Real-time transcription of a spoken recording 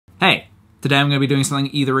Today I'm going to be doing something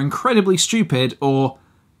either incredibly stupid or...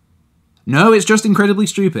 no, it's just incredibly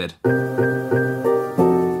stupid.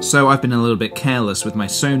 So I've been a little bit careless with my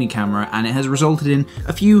Sony camera and it has resulted in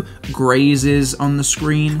a few grazes on the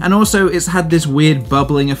screen. And also it's had this weird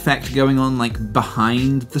bubbling effect going on like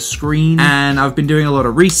behind the screen. And I've been doing a lot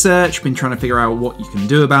of research, been trying to figure out what you can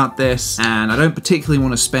do about this. And I don't particularly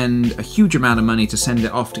want to spend a huge amount of money to send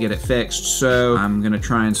it off to get it fixed. So I'm going to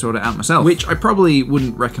try and sort it out myself, which I probably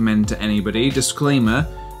wouldn't recommend to anybody. Disclaimer,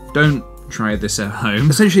 don't try this at home.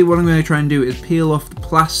 Essentially what I'm going to try and do is peel off the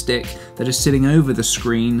plastic that is sitting over the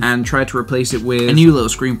screen and try to replace it with a new little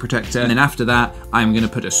screen protector, and then after that I'm going to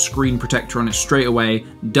put a screen protector on it straight away,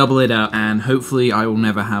 double it up, and hopefully I will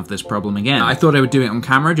never have this problem again. I thought I would do it on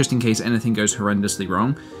camera just in case anything goes horrendously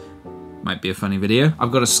wrong. Might be a funny video.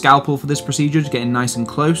 I've got a scalpel for this procedure to get in nice and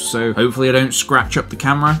close, so hopefully I don't scratch up the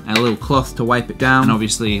camera, and a little cloth to wipe it down, and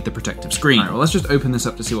obviously the protective screen. Alright, well let's just open this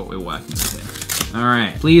up to see what we're working with here.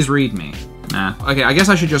 Alright, please read me. Nah. Okay, I guess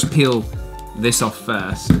I should just peel this off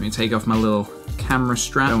first. Let me take off my little camera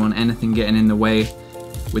strap. Don't want anything getting in the way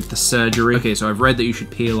with the surgery. Okay, so I've read that you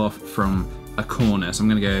should peel off from a corner, so I'm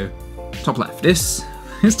gonna go top left. This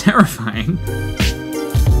is terrifying.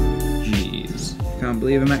 Jeez. Can't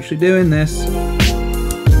believe I'm actually doing this.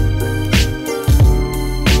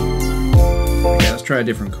 Okay, let's try a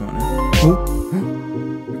different corner.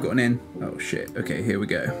 Oh, we've got an in. Oh shit. Okay, here we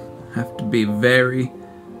go. Have to be very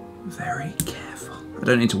careful. I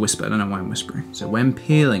don't need to whisper, I don't know why I'm whispering. So when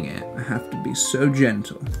peeling it, I have to be so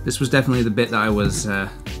gentle. This was definitely the bit that I was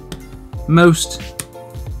most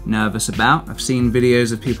nervous about. I've seen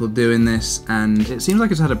videos of people doing this and it seems like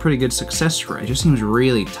it's had a pretty good success rate. It just seems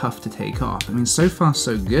really tough to take off. I mean, so far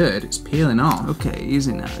so good, it's peeling off. Okay,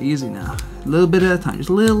 easy now, easy now. A little bit at a time, just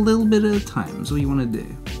a little bit at a time. That's all you want to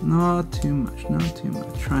do. Not too much, not too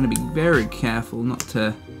much. Trying to be very careful not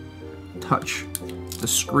to touch the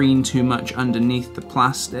screen too much underneath the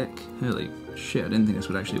plastic. Holy shit, I didn't think this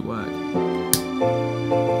would actually work.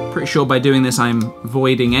 Pretty sure by doing this I'm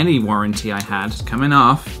voiding any warranty I had coming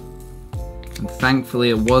off. And thankfully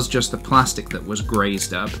it was just the plastic that was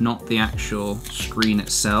grazed up, not the actual screen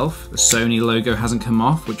itself. The Sony logo hasn't come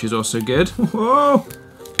off, which is also good. Whoa!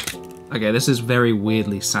 Okay, this is very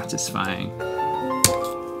weirdly satisfying.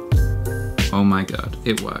 Oh my god,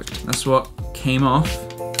 it worked. That's what came off.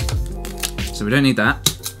 So we don't need that.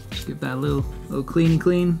 Just give that a little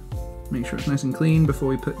clean. Make sure it's nice and clean before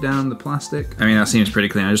we put down the plastic. I mean, that seems pretty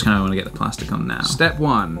clean. I just kind of want to get the plastic on now. Step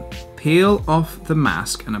 1, peel off the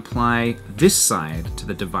mask and apply this side to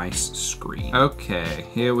the device screen. Okay,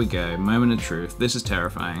 here we go. Moment of truth. This is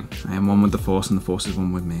terrifying. I am one with the Force and the Force is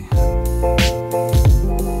one with me.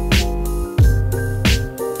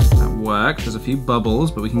 Work. There's a few bubbles,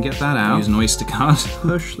 but we can get that out. Use an Oyster card.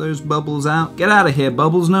 Push those bubbles out. Get out of here,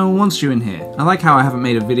 Bubbles. No one wants you in here. I like how I haven't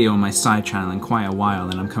made a video on my side channel in quite a while,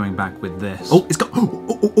 and I'm coming back with this. Oh, it's gone.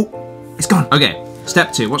 Oh. It's gone. Okay,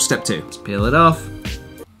 step 2. What's step 2? Let's peel it off.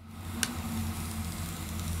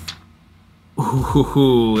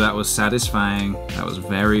 Ooh, that was satisfying. That was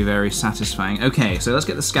very satisfying. Okay, so let's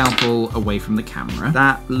get the scalpel away from the camera.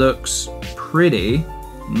 That looks pretty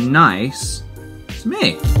nice to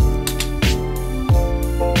me.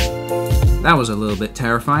 That was a little bit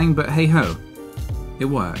terrifying, but hey ho, it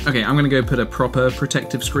worked. Okay, I'm gonna go put a proper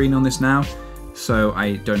protective screen on this now, so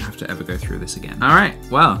I don't have to ever go through this again. All right,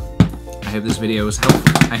 well, I hope this video was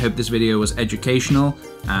helpful. I hope this video was educational.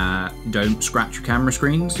 Don't scratch your camera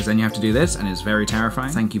screens, because then you have to do this, and it's very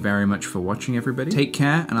terrifying. Thank you very much for watching, everybody. Take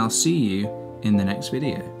care, and I'll see you in the next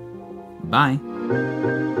video. Bye.